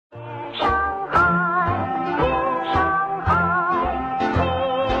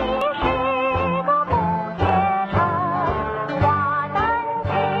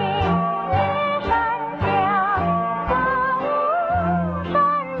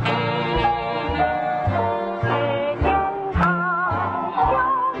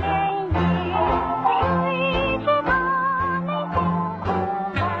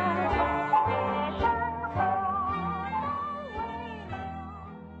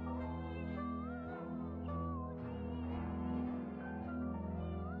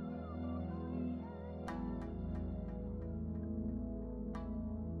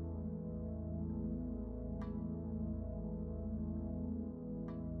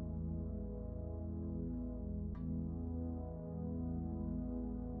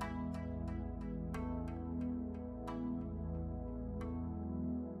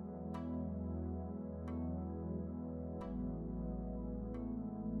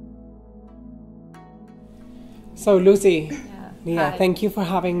So Lucy, Hi. thank you for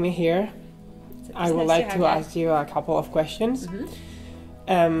having me here. I would like to ask you a couple of questions.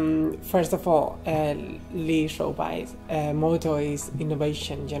 First of all, Li Shoubai's motto is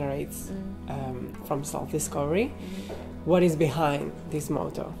innovation generates from self-discovery. What is behind this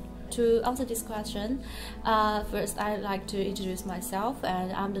motto? To answer this question, first I'd like to introduce myself,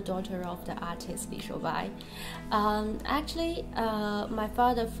 and I'm the daughter of the artist Li Shoubai. Actually, my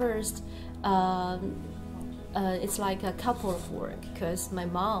father first, it's like a couple of work, because my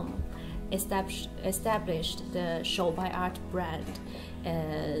mom established the Shoubai art brand,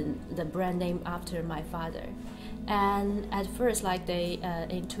 and the brand name after my father. And at first, like they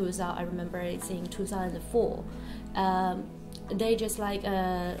in 2000, I remember it's in 2004. They just like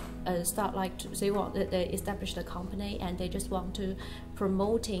start like they established the company, and they just want to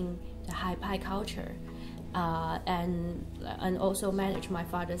promoting the Hi-Pi culture, and also manage my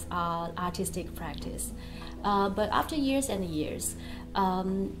father's artistic practice. But after years and years,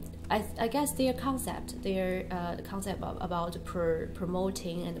 I guess their concept about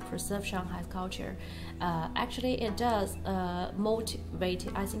promoting and preserve Shanghai's culture, actually it does motivate.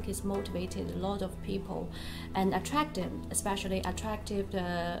 I think it's motivated a lot of people, and especially attractive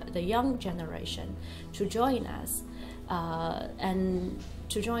the young generation to join us, and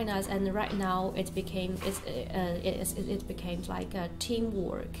right now it became like a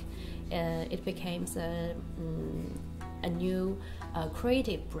teamwork. It became a new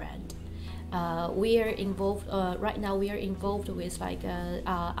creative brand. We are involved right now. We are involved with like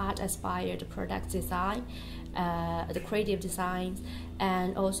art-inspired product design, the creative designs,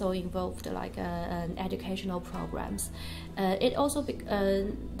 and also involved like educational programs. It also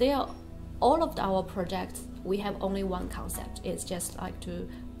they are all of our projects. We have only one concept. It's just like to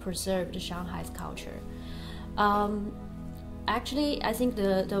preserve the Shanghai's culture. Actually, I think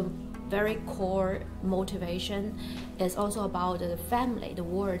the very core motivation is also about the family, the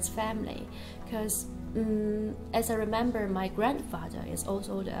word's family, because as I remember, my grandfather is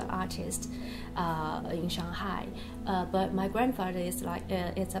also the artist in Shanghai, but my grandfather is like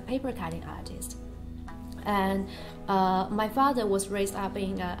it's a paper cutting artist, and my father was raised up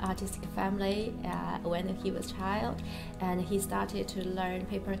in an artistic family when he was a child, and he started to learn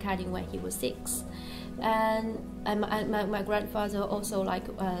paper cutting when he was 6. And my grandfather also like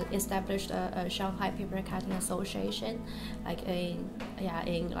established a Shanghai Paper Cutting Association, like in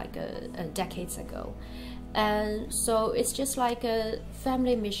decades ago, and so it's just like a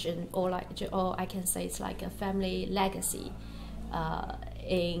family mission, or I can say it's like a family legacy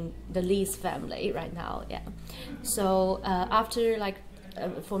in the Lee's family right now. So after like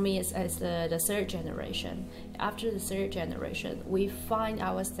for me as the third generation, after the third generation, we find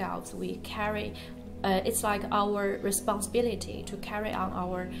ourselves, we carry. It's like our responsibility to carry on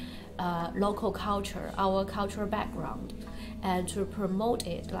our local culture, our cultural background, and to promote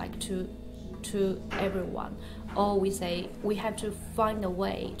it like to everyone. Or we say we have to find a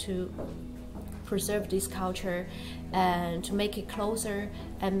way to preserve this culture and to make it closer,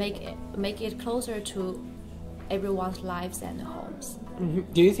 and make it closer to everyone's lives and homes.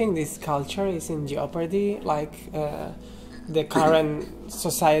 Do you think this culture is in jeopardy, like the current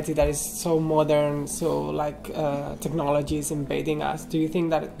society that is so modern, so like technology is invading us? Do you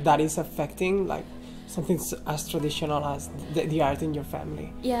think that is affecting like something as traditional as the art in your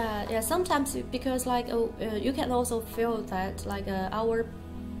family? Yeah. Sometimes because like you can also feel that like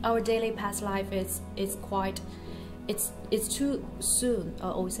our daily past life is quite. It's too soon,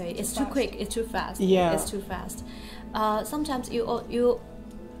 or we say it's too quick. It's too fast. Yeah, it's too fast. Sometimes you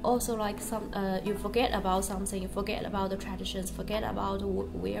also like you forget about something, you forget about the traditions, forget about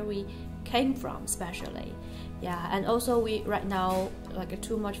where we came from, especially. And also we right now like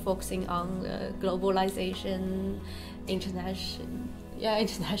too much focusing on globalization,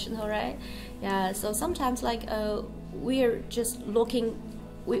 international, right? So sometimes like we're just looking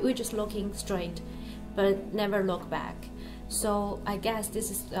straight, but never look back. So I guess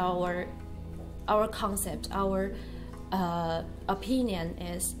this is our concept, our opinion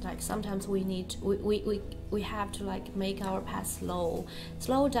is like sometimes we have to like make our path slow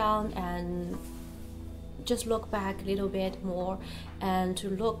down, and just look back a little bit more, and to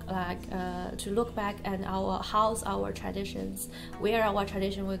look back at our traditions, where our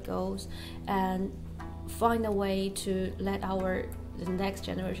tradition will go, and find a way to let the next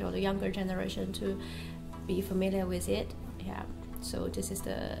generation or the younger generation to be familiar with it. So this is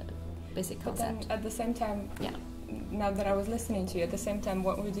the basic concept. But then at the same time, now that I was listening to you, at the same time,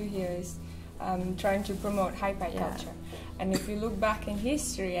 what we do here is trying to promote Hi-Pi culture. And if you look back in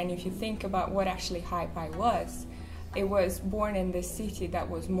history, and if you think about what actually Hi-Pi was, it was born in this city that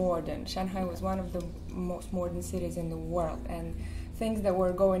was modern. Shanghai was one of the most modern cities in the world, and things that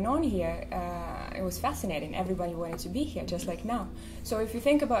were going on here, it was fascinating. Everybody wanted to be here, just like now. So if you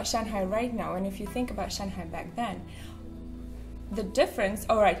think about Shanghai right now, and if you think about Shanghai back then, the difference,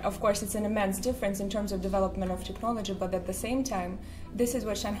 all right, of course it's an immense difference in terms of development of technology, but at the same time, this is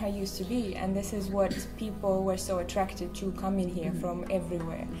what Shanghai used to be, and this is what people were so attracted to coming here from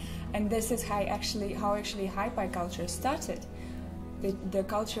everywhere. And this is how actually Hi-Pi culture started. The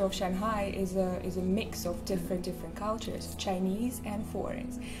culture of Shanghai is a mix of different cultures, Chinese and foreign,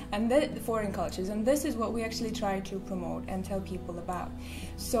 and the foreign cultures, and this is what we actually try to promote and tell people about.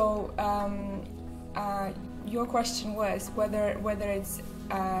 So your question was whether it's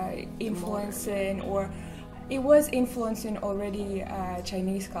influencing, or it was influencing already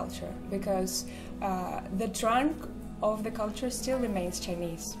Chinese culture, because the trunk of the culture still remains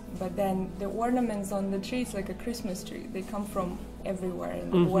Chinese, but then the ornaments on the trees, like a Christmas tree, they come from everywhere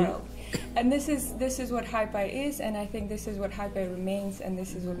in the world. And this is what Hi-Pi is, and I think this is what Hi-Pi remains, and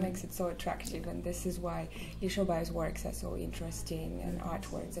this is what makes it so attractive, and this is why Shoubai's works are so interesting, and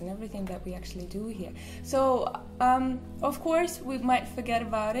artworks and everything that we actually do here. So of course we might forget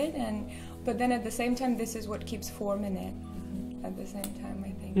about it, but then at the same time this is what keeps forming it at the same time,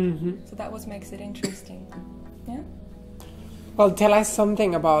 I think. So that what makes it interesting. Yeah. Well, tell us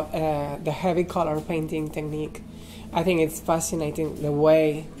something about the heavy color painting technique. I think it's fascinating the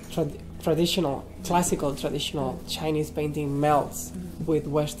way classical traditional Chinese painting melts with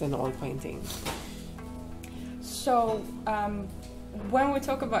Western oil painting. So when we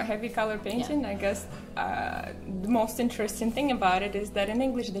talk about heavy color painting, I guess the most interesting thing about it is that in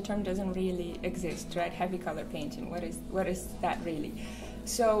English the term doesn't really exist, right? Heavy color painting. What is that really?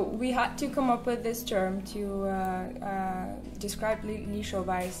 So we had to come up with this term to describe Li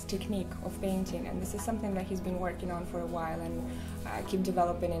Shoubai's technique of painting, and this is something that he's been working on for a while, and keep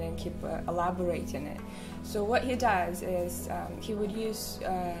developing it and keep elaborating it. So what he does is he would use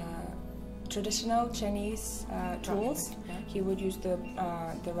traditional Chinese tools. He would use the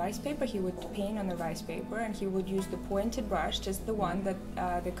rice paper. He would paint on the rice paper, and he would use the pointed brush, just the one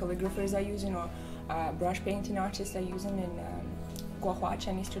that the calligraphers are using, or brush painting artists are using in Guohua,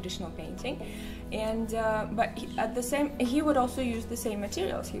 Chinese traditional painting. And but he would also use the same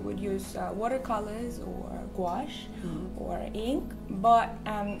materials. He would use watercolors or gouache or ink, but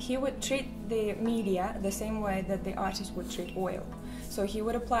he would treat the media the same way that the artist would treat oil. So he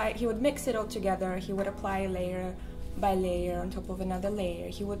would mix it all together. He would apply layer by layer on top of another layer.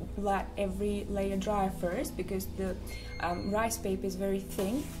 He would let every layer dry first, because the rice paper is very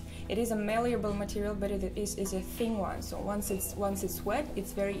thin. It is a malleable material, but it is a thin one. So once it's wet,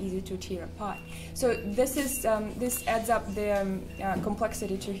 it's very easy to tear apart. So this adds up the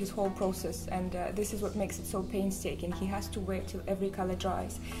complexity to his whole process, and this is what makes it so painstaking. He has to wait till every color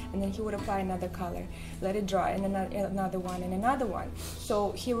dries, and then he would apply another color, let it dry, and another one, and another one.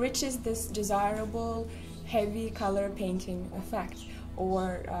 So he reaches this desirable heavy color painting effect,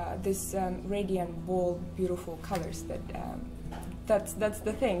 or this radiant, bold, beautiful colors that. That's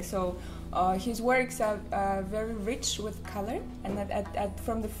the thing. So his works are very rich with color, and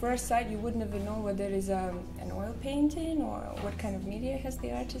from the first sight you wouldn't even know whether it is an oil painting or what kind of media has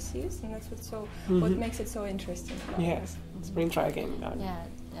the artist used, and that's what makes it so interesting. Yes, it's been intriguing. Yeah,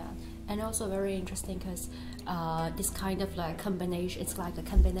 and also very interesting because this kind of like combination. It's like a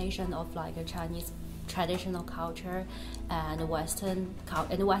combination of like a Chinese traditional culture and Western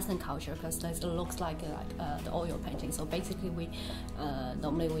culture, because it looks like the oil painting. So basically, we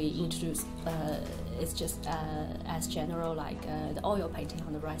normally introduce it's just as general like the oil painting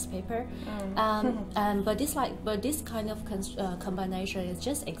on the rice paper, but this kind of combination is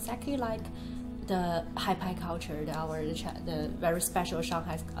just exactly like the Hi-Pi culture, the very special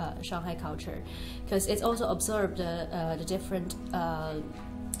Shanghai culture, because it's also observed the different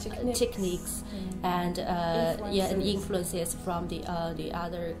techniques and influences from the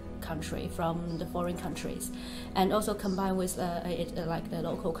other country, from the foreign countries, and also combined with like the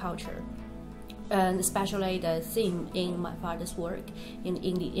local culture. And especially the theme in my father's work, in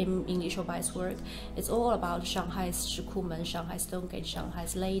Li Shoubai's work, it's all about Shanghai's Shikumen, Shanghai's Stone Gate,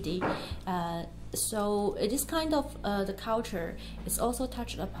 Shanghai's Lady. So this kind of the culture is also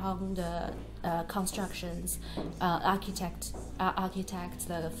touched upon the constructions, architects,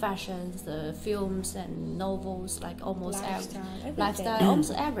 the fashions, the films and novels, like almost lifestyle,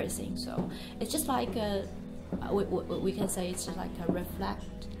 almost everything. So it's just like we can say it's just like a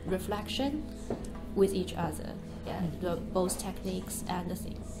reflection with each other, both techniques and the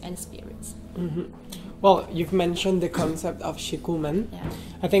theme and spirits. Well, you've mentioned the concept of Shikumen.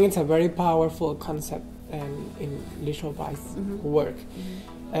 I think it's a very powerful concept in Li Shoubai's work.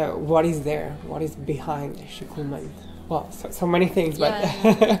 What is there? What is behind Shikumen? Well, so many things, but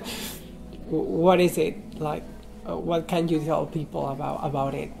what is it like? What can you tell people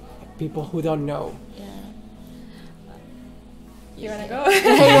about it? People who don't know. You wanna go?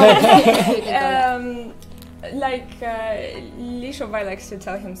 Li Shoubai likes to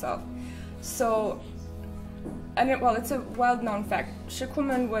tell himself. So, well, it's a well-known fact.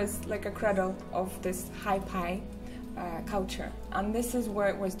 Shikumen was like a cradle of this Haipai culture, and this is where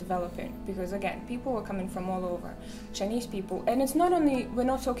it was developing, because again, people were coming from all over. Chinese people, and it's not only, we're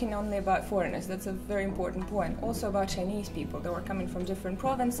not talking only about foreigners, that's a very important point, also about Chinese people. They were coming from different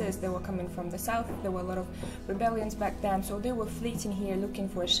provinces, they were coming from the south, there were a lot of rebellions back then, so they were fleeing here looking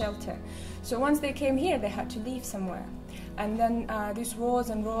for a shelter. So once they came here, they had to leave somewhere. And then these rows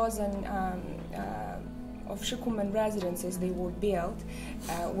and rows of Shikumen residences they were built,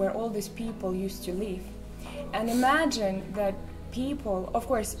 where all these people used to live. And imagine that people, of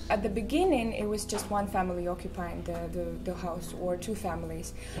course, at the beginning it was just one family occupying the house, or two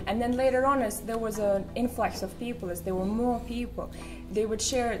families. And then later on, as there was an influx of people, as there were more people, they would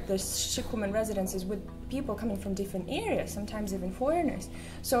share the Shikumen residences with people coming from different areas, sometimes even foreigners.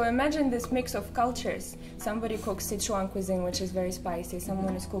 So imagine this mix of cultures. Somebody cooks Sichuan cuisine, which is very spicy.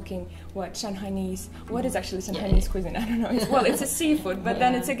 Someone is cooking, Shanghainese. What is actually Shanghainese cuisine? I don't know. It's a seafood, but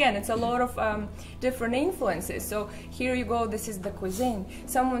then it's a lot of different influences. So here you go, this is the cuisine.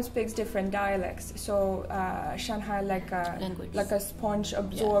 Someone speaks different dialects. So Shanghai, like a sponge,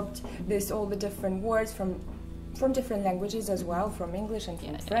 absorbed all the different words from different languages as well, from English and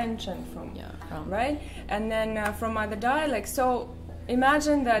from French and from right, and then from other dialects. So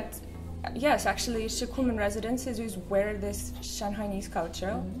imagine that, yes, actually Shikumen residences is where this Shanghainese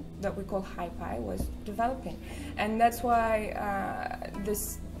culture that we call Haipai was developing, and that's why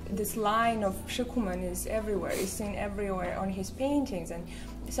this line of Shikumen is everywhere, is seen everywhere on his paintings, and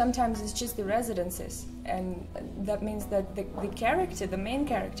sometimes it's just the residences, and that means that the character, the main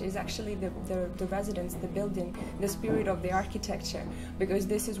character, is actually the residence, the building, the spirit of the architecture, because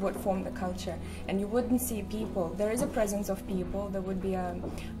this is what formed the culture. And you wouldn't see people. There is a presence of people. There would be a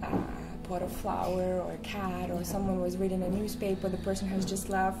pot of flour or a cat, or someone was reading a newspaper, the person has just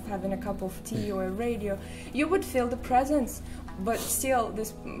left, having a cup of tea or a radio. You would feel the presence, but still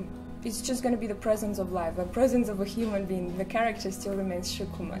it's just going to be the presence of life, the presence of a human being. The character still remains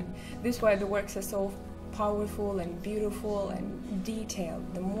Shikumen. This is why the works are so powerful and beautiful and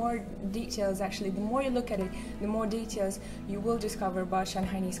detailed. The more details, actually, the more you look at it, the more details you will discover about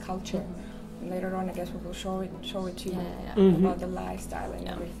Shanghainese culture. And later on, I guess we will show it to you about the lifestyle and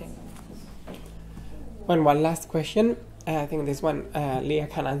everything. One last question. I think this one Leah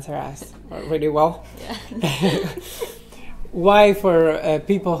can answer us really well. Why, for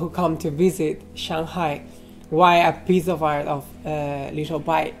people who come to visit Shanghai, why a piece of art of Li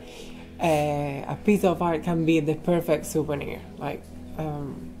Shoubai, a piece of art can be the perfect souvenir? Like,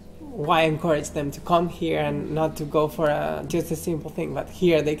 why encourage them to come here and not to go for just a simple thing, but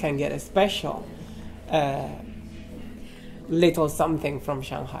here they can get a special little something from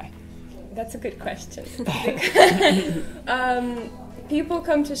Shanghai? That's a good question. People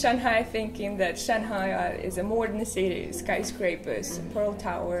come to Shanghai thinking that Shanghai is a modern city, skyscrapers, Pearl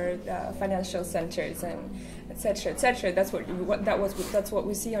Tower, financial centers, and etc., etc. That's what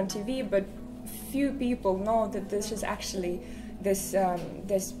we see on TV. But few people know that this is actually this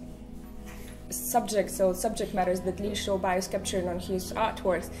subject matters that Li Shoubai is capturing on his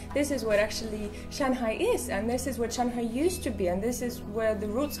artworks. This is what actually Shanghai is, and this is what Shanghai used to be, and this is where the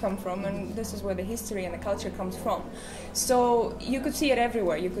roots come from, and this is where the history and the culture comes from. So you could see it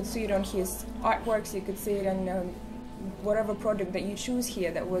everywhere. You could see it on his artworks, you could see it on whatever product that you choose here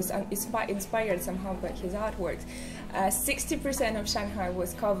that was inspired somehow by his artworks. 60% of Shanghai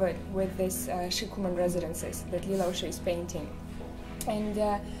was covered with this Shikumen residences that Li Laoshe is painting. And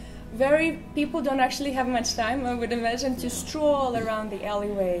people don't actually have much time, I would imagine, to stroll around the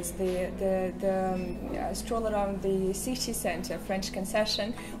alleyways, stroll around the city center, French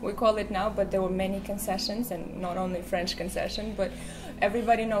concession, we call it now, but there were many concessions, and not only French concession, but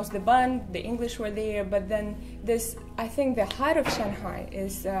everybody knows the Bund, the English were there, but then this, I think the heart of Shanghai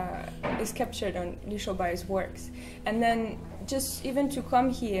is captured on Li Shoubai's works. And then just even to come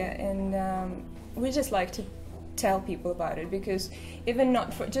here, and we just like to tell people about it, because even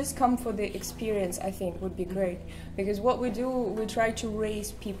not for just come for the experience, I think would be great, because what we do, we try to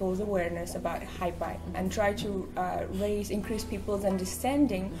raise people's awareness about Haipai and try to increase people's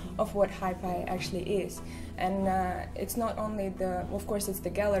understanding of what Haipai actually is. And it's not only of course it's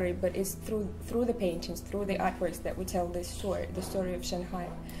the gallery, but it's through the paintings, through the artworks that we tell this story, the story of Shanghai.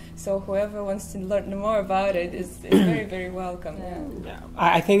 So whoever wants to learn more about it is very, very welcome. Yeah,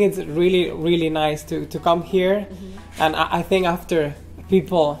 I think it's really, really nice to come here, and I think after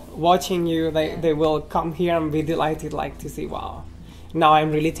people watching you, they will come here and be delighted, like to see, wow, now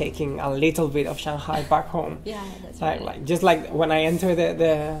I'm really taking a little bit of Shanghai back home. Yeah, that's like, right. like just like when I entered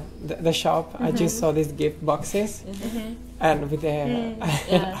the shop, I just saw these gift boxes, and with the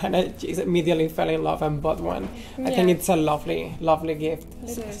and I just immediately fell in love and bought one. I think it's a lovely, lovely gift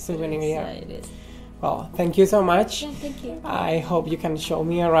souvenir. Yeah, it is. Well, thank you so much. Yeah, thank you. I hope you can show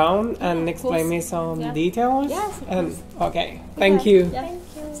me around and explain me some details. Yes, of and course. okay, thank you. Yeah, thank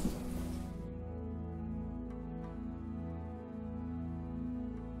you.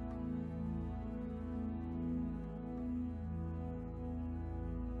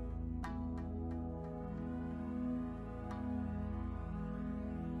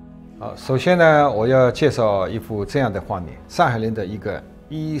 好，首先呢，我要介绍一幅这样的画面，上海人的一个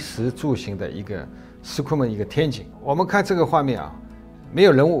衣食住行的一个Shikumen一个天景。我们看这个画面啊，没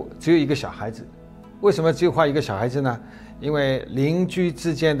有人物，只有一个小孩子。为什么只有画一个小孩子呢？因为邻居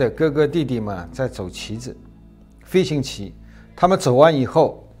之间的哥哥弟弟们在走旗子，飞行旗。他们走完以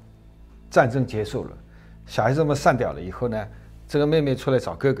后，战争结束了，小孩子们散掉了以后呢，这个妹妹出来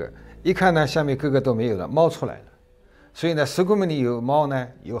找哥哥，一看呢，下面哥哥都没有了，猫出来了。 所以呢，Shikumen里有猫呢，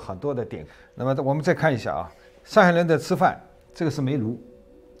有很多的点。那么我们再看一下啊，上海人的吃饭，这个是煤炉，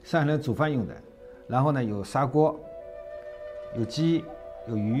上海人煮饭用的。然后呢，有砂锅，有鸡，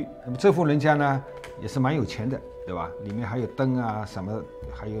有鱼。那么这户人家呢，也是蛮有钱的，对吧？里面还有灯啊，什么，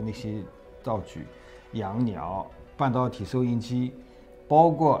还有那些道具，养鸟、半导体收音机，包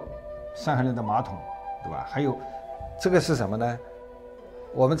括上海人的马桶，对吧？还有这个是什么呢？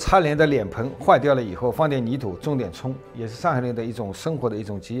 我们擦脸的脸盆坏掉了以后，放点泥土，种点葱，也是上海人的一种生活的一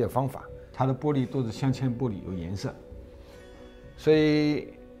种节约方法。它的玻璃都是镶嵌玻璃，有颜色。所以，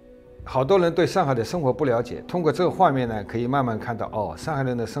好多人对上海的生活不了解，通过这个画面呢，可以慢慢看到哦，上海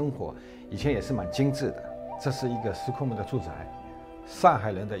人的生活以前也是蛮精致的。这是一个Shikumen的住宅，上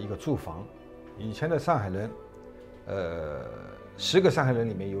海人的一个住房。以前的上海人，10个上海人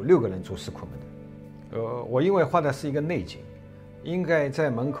里面有6个人住Shikumen的。我因为画的是一个内景。 应该在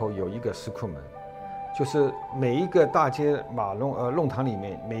门口有一个Shikumen，就是每一个大街马弄弄堂里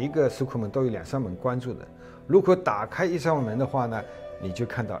面，每一个Shikumen都有2、3门关住的。如果打开一扇门的话呢，你就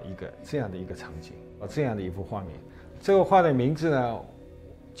看到一个这样的一个场景，这样的一幅画面。这个画的名字呢，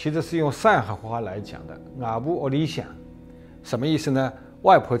其实是用上海话来讲的，外婆屋里向，什么意思呢？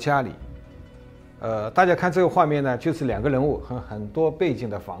外婆家里。大家看这个画面呢，就是2个人物和很多背景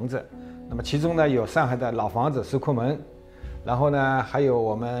的房子。那么其中呢，有上海的老房子Shikumen。 然后呢，还有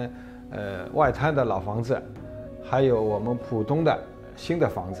我们外滩的老房子，还有我们浦东的新的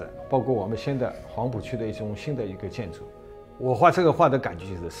房子，包括我们新的黄浦区的一种新的一个建筑。我画这个画的感觉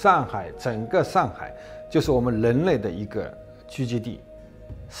就是上海，整个上海就是我们人类的一个聚集地，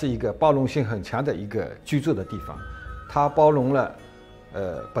是一个包容性很强的一个居住的地方。它包容了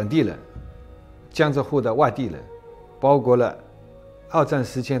本地人、江浙沪的外地人，包括了2战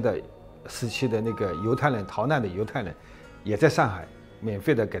时期的那个犹太人逃难的犹太人。 也在上海免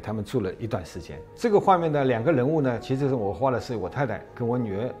费的给他们住了一段时间。这个画面的2个人物呢，其实是我画的是我太太跟我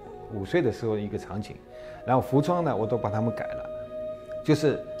女儿5岁的时候的一个场景，然后服装呢我都把他们改了，就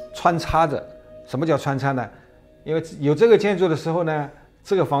是穿插着。什么叫穿插呢？因为有这个建筑的时候呢，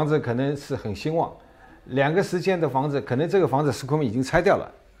这个房子可能是很兴旺，2个时间的房子，可能这个房子Shikumen已经拆掉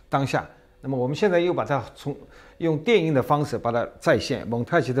了，当下。那么我们现在又把它用电影的方式把它再现，蒙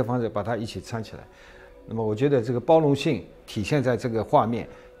太奇的方式把它一起串起来。 那么我觉得这个包容性体现在这个画面，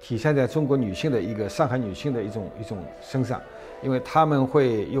体现在中国女性的一个上海女性的一种身上，因为她们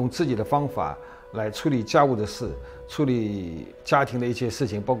会用自己的方法来处理家务的事，处理家庭的一些事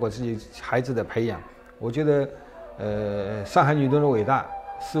情，包括自己孩子的培养。我觉得，上海女人的伟大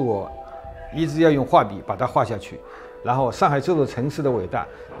是我一直要用画笔把它画下去，然后上海这座城市的伟大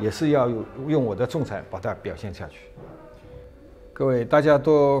也是要用我的仲裁把它表现下去。各位，大家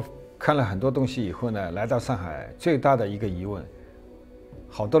都 看了很多东西以后呢，来到上海最大的一个疑问，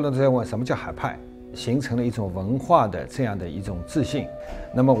好多人都在问什么叫海派，形成了一种文化的这样的一种自信。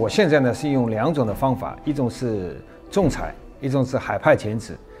那么我现在呢是用2种的方法，一种是仲裁，一种是海派剪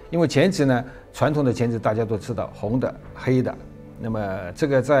纸。因为剪纸呢，传统的剪纸大家都知道，红的、黑的，那么这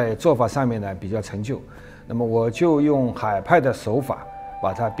个在做法上面呢比较陈旧。那么我就用海派的手法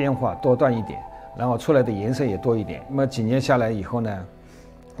把它变化多端一点，然后出来的颜色也多一点。那么几年下来以后呢，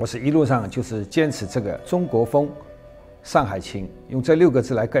 我是一路上就是坚持这个中国风、上海情，用这6个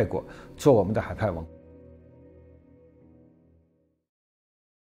字来概括，做我们的海派文。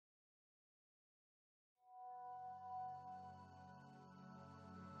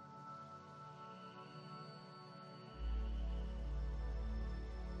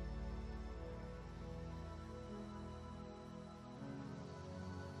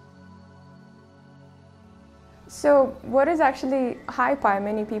So what is actually Shoubai,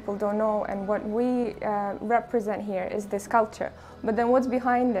 many people don't know, and what we represent here is this culture. But then what's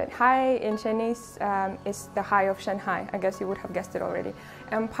behind it? Hai in Chinese is the Hai of Shanghai. I guess you would have guessed it already.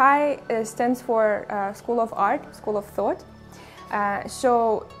 And Pai stands for School of Art, School of Thought.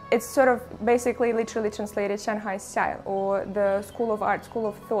 So it's sort of basically literally translated Shanghai style, or the School of Art, School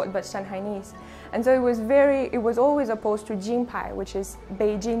of Thought, but Shanghainese. And so it was always opposed to Jingpai, which is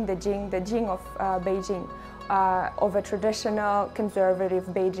Beijing, the Jing of Beijing. Of a traditional conservative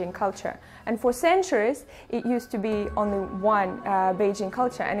Beijing culture. And for centuries it used to be only one Beijing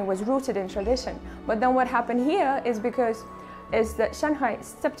culture, and it was rooted in tradition. But then what happened here is that Shanghai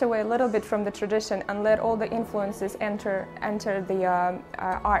stepped away a little bit from the tradition and let all the influences enter the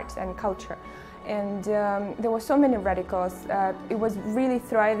art and culture. And there were so many radicals. It was really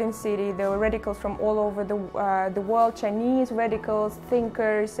thriving city. There were radicals from all over the world, Chinese radicals,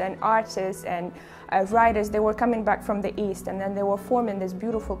 thinkers and artists and writers. They were coming back from the East, and then they were forming this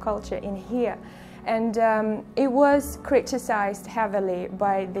beautiful culture in here. And it was criticized heavily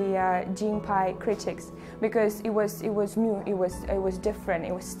by the Jingpai critics because it was new, it was different,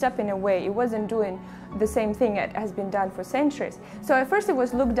 it was stepping away, it wasn't doing the same thing that has been done for centuries. So at first it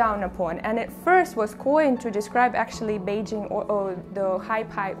was looked down upon, and at first was coined to describe actually Beijing or the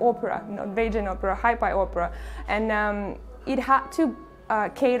Shoubai opera, not Beijing opera, Shoubai opera, and it had to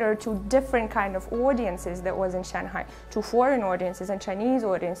cater to different kind of audiences that was in Shanghai, to foreign audiences and Chinese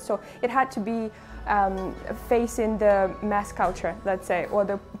audience. So it had to be facing the mass culture, let's say, or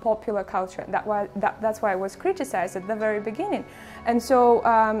the popular culture. That's why it was criticized at the very beginning. And so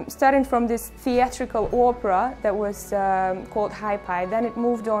starting from this theatrical opera that was called Shoubai, then it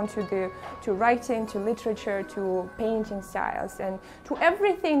moved on to writing, to literature, to painting styles, and to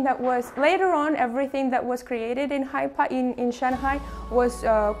everything that was, later on, everything that was created in Shoubai, in Shanghai was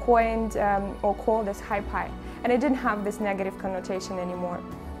coined or called as Shoubai. And it didn't have this negative connotation anymore.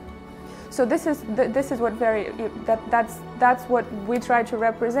 So this is what that's what we try to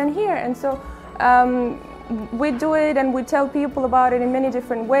represent here, and so we do it and we tell people about it in many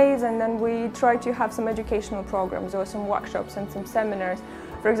different ways, and then we try to have some educational programs or some workshops and some seminars.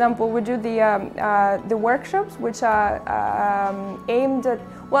 For example, we do the workshops, which are aimed at,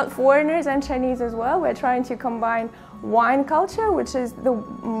 well, foreigners and Chinese as well. We're trying to combine wine culture, which is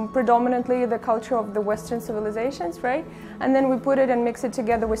predominantly the culture of the Western civilizations, right? And then we put it and mix it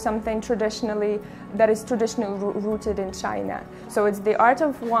together with something traditionally rooted in China. So it's the art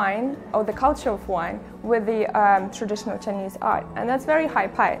of wine, or the culture of wine, with the traditional Chinese art. And that's very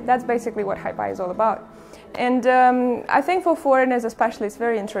Shoubai. That's basically what Shoubai is all about. And I think for foreigners especially, it's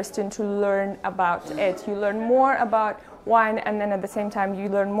very interesting to learn about it. You learn more about wine, and then at the same time you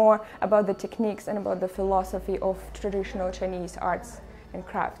learn more about the techniques and about the philosophy of traditional Chinese arts and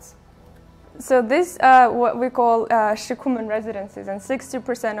crafts. So this what we call Shikumen residences, and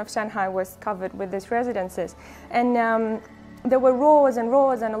 60% of Shanghai was covered with these residences. And there were rows and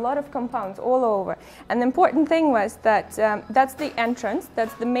rows and a lot of compounds all over. And the important thing was that that's the entrance,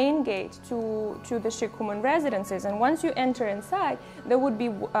 that's the main gate to the Shikumen residences. And once you enter inside, there would be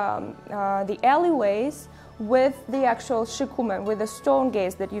the alleyways with the actual Shikumen, with the stone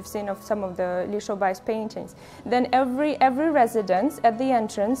gates that you've seen of some of the Li Shoubai's paintings. Then every residence at the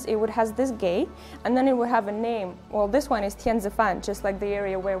entrance, it would have this gate, and then it would have a name. Well, this one is Tianzifan, just like the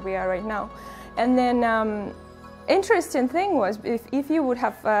area where we are right now. And then interesting thing was, if you would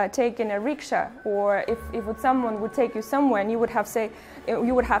have taken a rickshaw, or if someone would take you somewhere, and you would have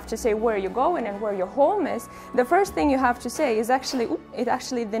to say where you're going and where your home is, the first thing you have to say is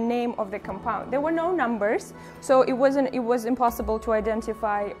actually the name of the compound. There were no numbers, so it was impossible to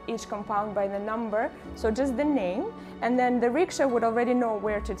identify each compound by the number, so just the name, and then the rickshaw would already know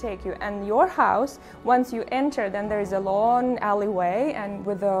where to take you. And your house, once you enter, then there is a long alleyway and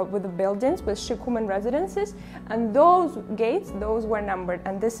with the buildings with Shikumen residences, and those gates, those were numbered,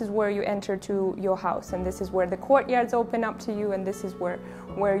 and this is where you enter to your house, and this is where the courtyards open up to you, and this is where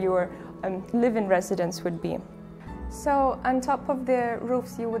your living residence would be. So on top of the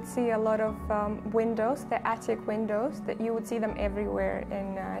roofs you would see a lot of windows, the attic windows, that you would see them everywhere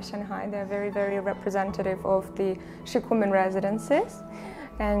in Shanghai. They're very, very representative of the Shikumen residences.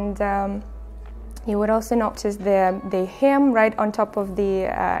 And you would also notice the hem right on top of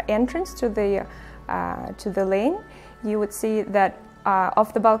the entrance to the lane. You would see that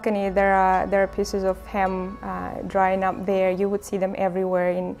off the balcony there are pieces of hem drying up there. You would see them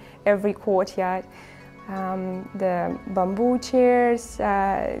everywhere in every courtyard. The bamboo chairs,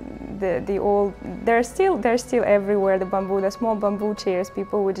 they're still everywhere. The small bamboo chairs.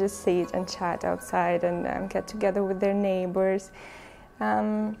 People would just sit and chat outside and get together with their neighbors.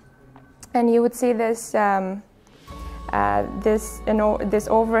 And you would see this This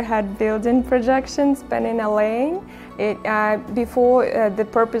overhead building projection spanning a lane. Before, the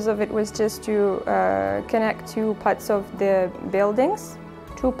purpose of it was just to connect two parts of the buildings,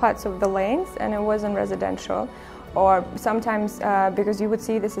 two parts of the lanes, and it wasn't residential. Or sometimes, because you would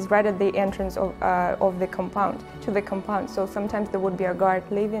see this is right at the entrance of the compound, to the compound, so sometimes there would be a guard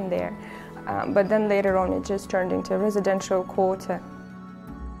living there. But then later on it just turned into a residential quarter.